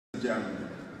and gentlemen.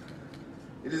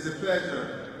 It is a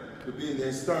pleasure to be in the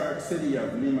historic city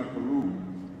of Lima, Peru.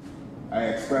 I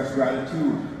express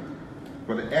gratitude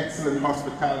for the excellent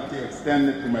hospitality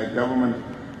extended to my government,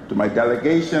 to my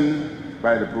delegation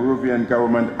by the Peruvian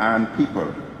government and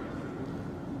people.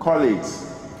 Colleagues,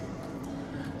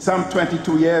 some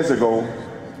 22 years ago,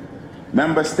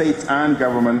 member states and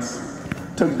governments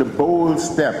took the bold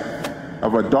step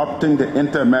of adopting the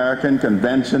Inter-American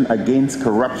Convention Against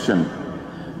Corruption,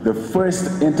 the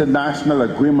first international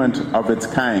agreement of its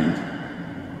kind.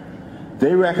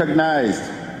 They recognized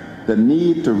the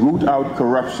need to root out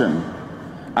corruption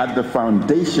at the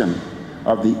foundation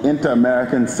of the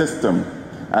inter-American system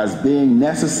as being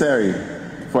necessary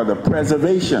for the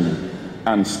preservation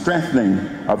and strengthening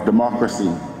of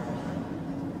democracy.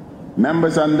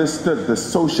 Members understood the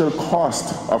social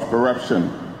cost of corruption,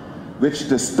 which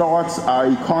distorts our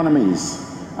economies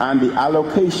and the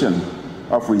allocation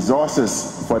of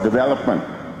resources for development.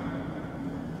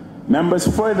 Members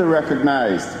further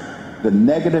recognized the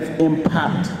negative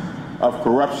impact of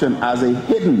corruption as a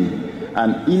hidden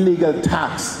and illegal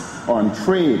tax on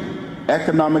trade,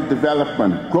 economic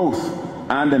development, growth,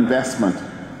 and investment.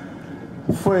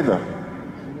 Further,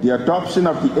 the adoption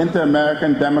of the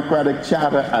Inter-American Democratic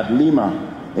Charter at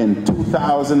Lima in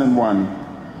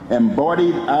 2001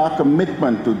 embodied our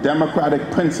commitment to democratic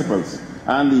principles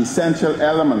and the essential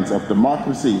elements of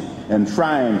democracy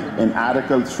enshrined in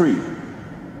Article 3.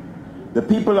 The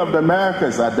people of the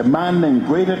Americas are demanding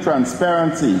greater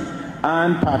transparency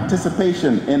and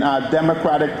participation in our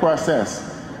democratic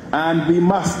process, and we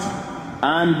must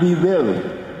and we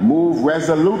will move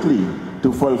resolutely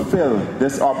to fulfill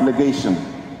this obligation.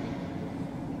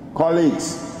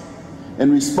 Colleagues,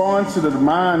 in response to the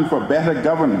demand for better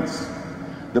governance,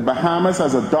 the Bahamas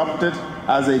has adopted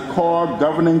as a core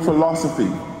governing philosophy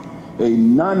a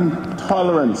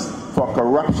non-tolerance for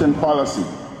corruption policy.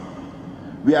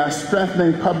 We are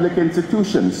strengthening public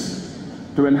institutions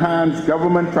to enhance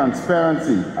government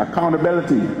transparency,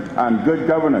 accountability, and good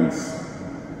governance.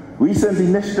 Recent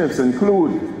initiatives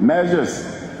include measures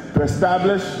to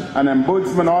establish an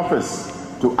ombudsman office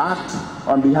to act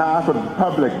on behalf of the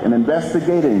public in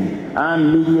investigating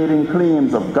and mediating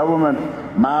claims of government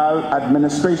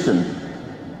maladministration,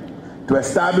 to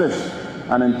establish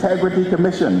an integrity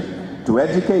commission to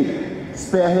educate,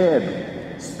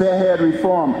 spearhead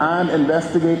reform, and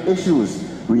investigate issues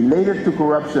related to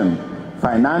corruption,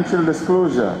 financial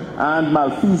disclosure, and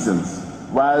malfeasance,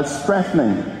 while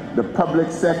strengthening the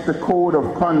public sector code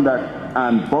of conduct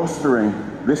and bolstering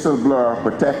whistleblower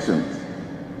protections.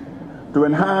 To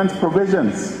enhance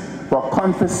provisions for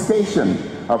confiscation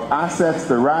of assets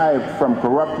derived from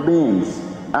corrupt means,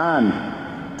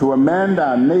 and to amend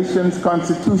our nation's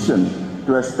constitution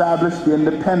to establish the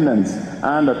independence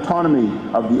and autonomy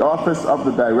of the Office of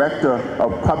the Director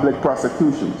of Public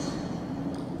Prosecutions.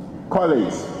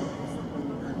 Colleagues,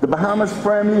 the Bahamas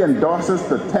firmly endorses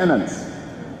the tenets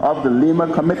of the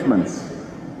Lima Commitments.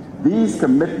 These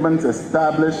commitments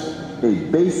establish a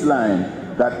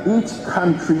baseline that each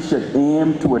country should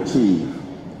aim to achieve.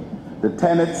 The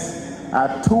tenets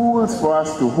are tools for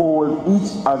us to hold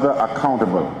each other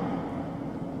accountable.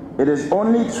 It is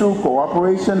only through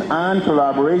cooperation and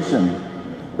collaboration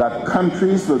that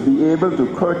countries will be able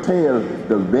to curtail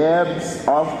the webs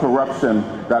of corruption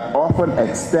that often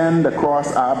extend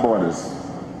across our borders.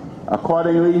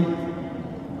 Accordingly,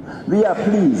 we are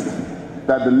pleased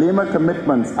that the Lima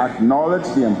Commitments acknowledge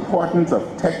the importance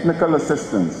of technical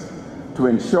assistance to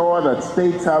ensure that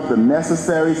states have the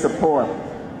necessary support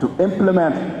to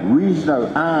implement regional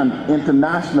and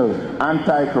international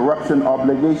anti-corruption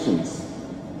obligations.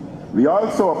 We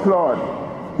also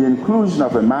applaud the inclusion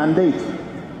of a mandate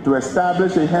to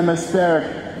establish a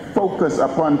hemispheric focus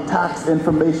upon tax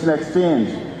information exchange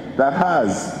that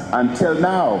has, until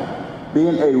now,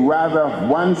 been a rather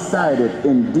one-sided,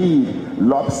 indeed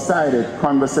lopsided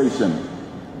conversation.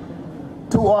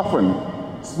 Too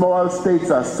often, small states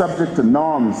are subject to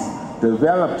norms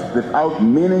developed without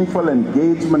meaningful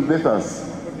engagement with us,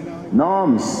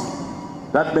 norms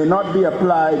that may not be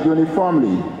applied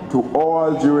uniformly to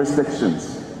all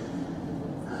jurisdictions.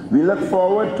 We look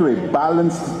forward to a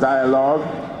balanced dialogue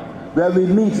where we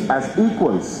meet as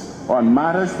equals on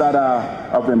matters that are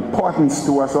of importance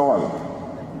to us all.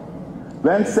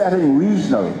 When setting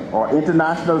regional or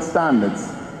international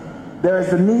standards, there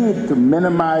is a need to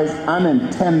minimize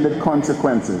unintended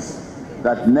consequences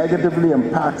that negatively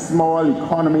impact small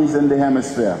economies in the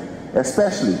hemisphere,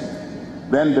 especially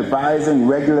when devising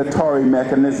regulatory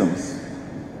mechanisms.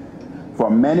 For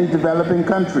many developing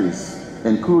countries,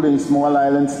 including small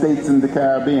island states in the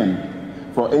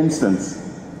Caribbean, for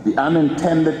instance, the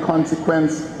unintended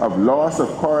consequence of loss of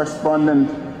correspondent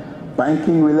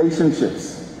banking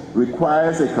relationships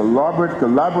requires a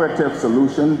collaborative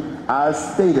solution,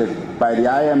 as stated by the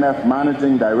IMF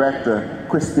Managing Director,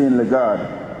 Christine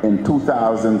Lagarde, in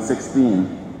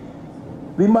 2016.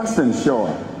 We must ensure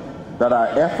that our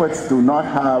efforts do not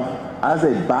have as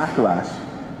a backlash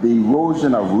the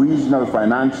erosion of regional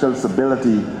financial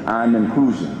stability and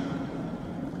inclusion.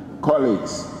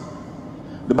 Colleagues,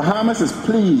 the Bahamas is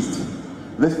pleased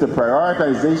with the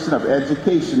prioritization of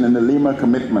education in the Lima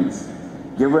Commitments,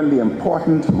 given the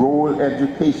important role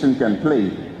education can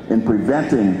play in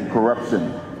preventing corruption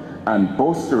and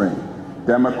bolstering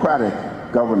democratic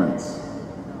governance.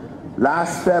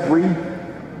 Last February,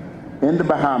 in the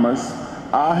Bahamas,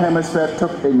 our hemisphere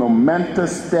took a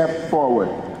momentous step forward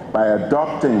by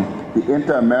adopting the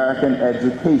Inter-American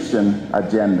Education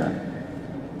Agenda.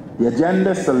 The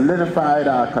agenda solidified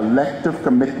our collective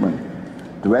commitment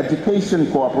to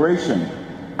education cooperation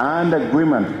and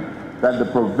agreement that the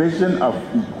provision of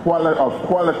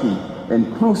quality,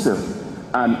 inclusive,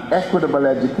 and equitable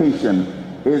education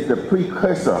is the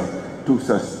precursor to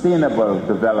sustainable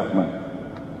development.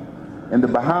 In the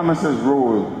Bahamas'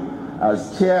 role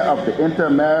as chair of the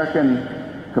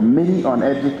Inter-American Committee on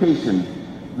Education,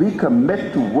 we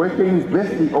commit to working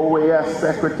with the OAS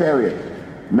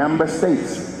Secretariat, member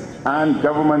states, and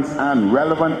governments and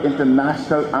relevant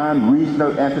international and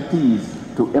regional entities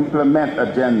to implement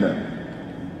agenda.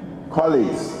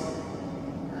 Colleagues,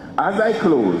 as I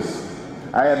close,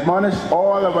 I admonish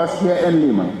all of us here in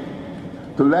Lima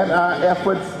to let our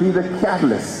efforts be the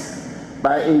catalyst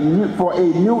for a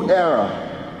new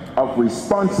era of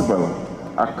responsible,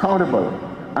 accountable,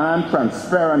 and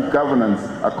transparent governance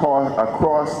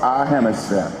across our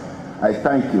hemisphere. I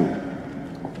thank you.